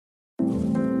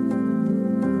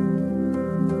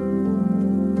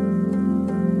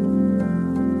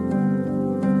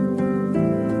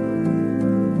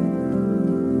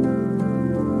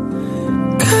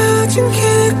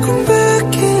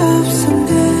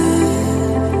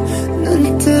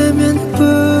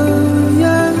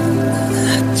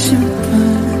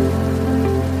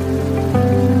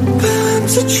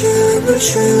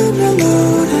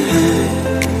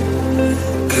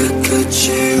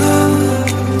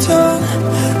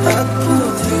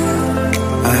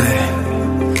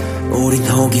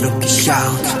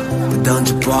shout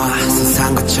던져봐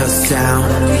세상 거쳐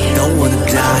sound Don't wanna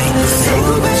die Say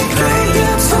what you play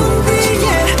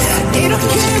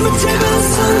이렇게 못해본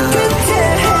손끝에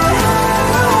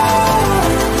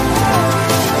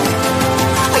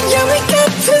Yeah, we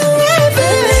got to live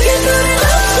it 내게 눈을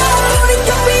감아 우린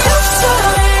답이 없어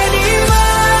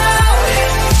anymore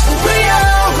We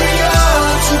are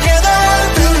together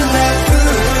through that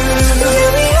blue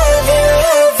Yeah, we have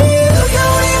you 누가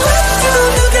우리 왔어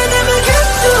누가 남을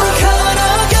갖고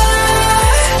걸어가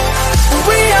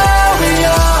We are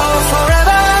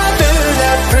forever through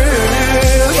that blue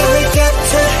Yeah, we got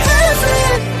to have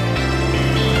it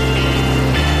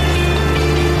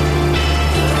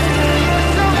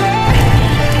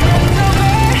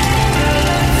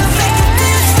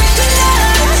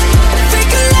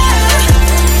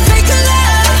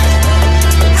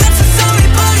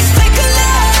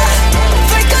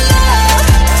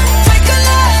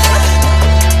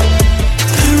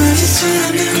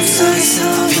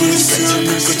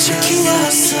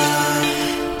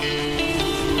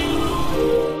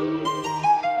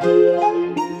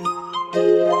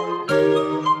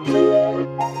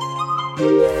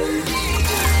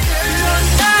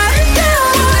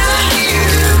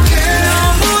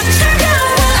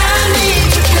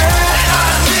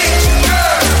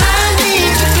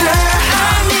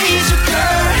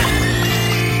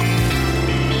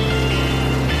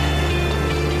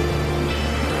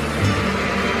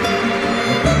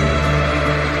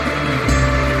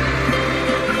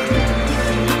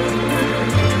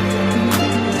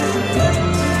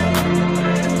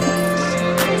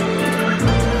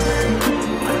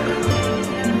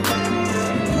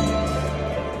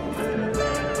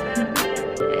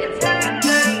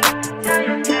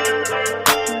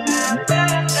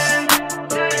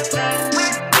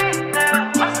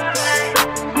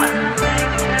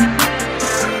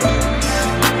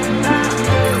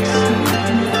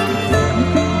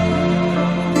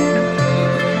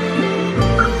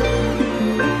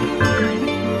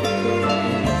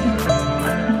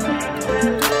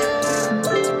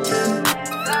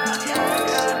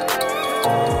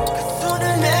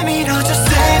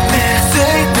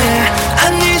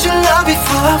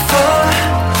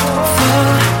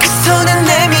그 손을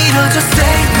내밀어줘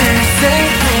save me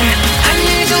I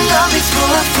need your love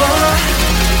before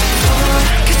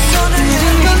그 손을 잃은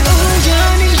건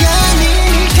우연이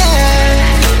아니니까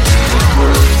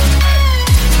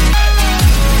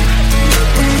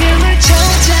운명을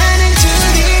찾아낸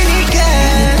줄이니까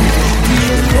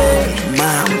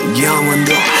마음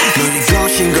영혼도 너의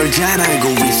것인 걸 잘 알고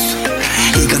있어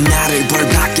이건 나를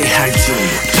벌받게 할줄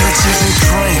Peaches and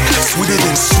cream, sweeter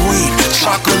than sweet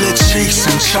Chocolate cheeks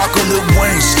and chocolate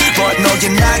wings But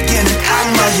너의 날개는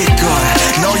악마의 걸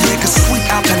너의 그 sweet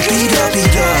앞엔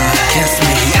비벼비벼 Kiss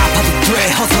me 아파도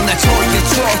돼 어서 날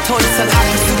조여줘 더 이상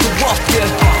아플 수도 없게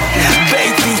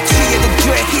Baby 취해도 돼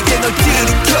이제 널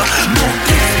들이켜 No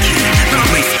whiskey, no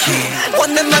whiskey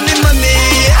원해 money money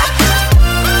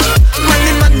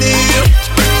Money money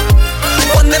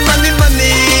원해 money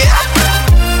money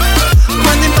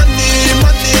Money, money,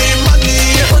 money, money.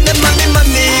 Want that money,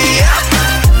 money.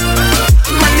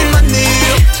 Money, money.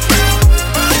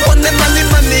 Want that money,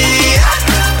 money.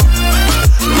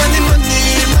 Money, money,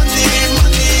 money,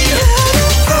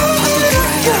 money.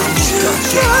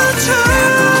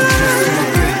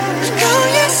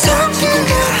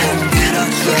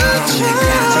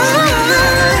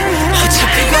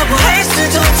 어차피 거부할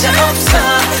수조차 없어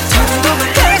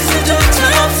통곡을 할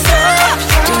수조차 없어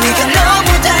네가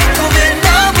너무 달콤해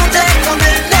너무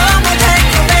달콤해 너무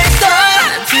달콤했어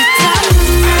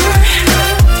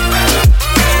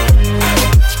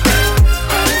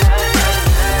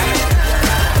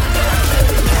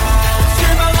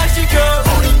실망한 시간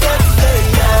우린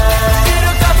덧세야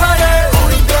이런 가파를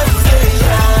우린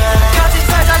덧세야 같이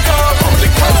살자고 우리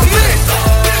commit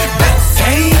Let's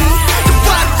say the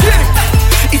body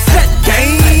it's that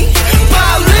game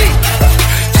Bali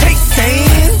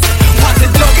chasing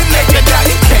완전적인 내게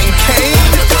달린 캥캥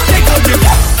내 거를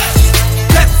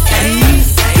Let's say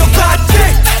your body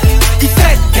it's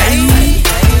that game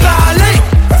Bali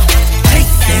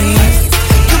chasing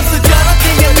금수저로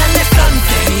태어난 내 선생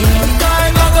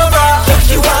널 먹어라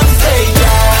역시 왕새야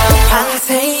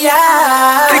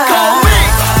왕새야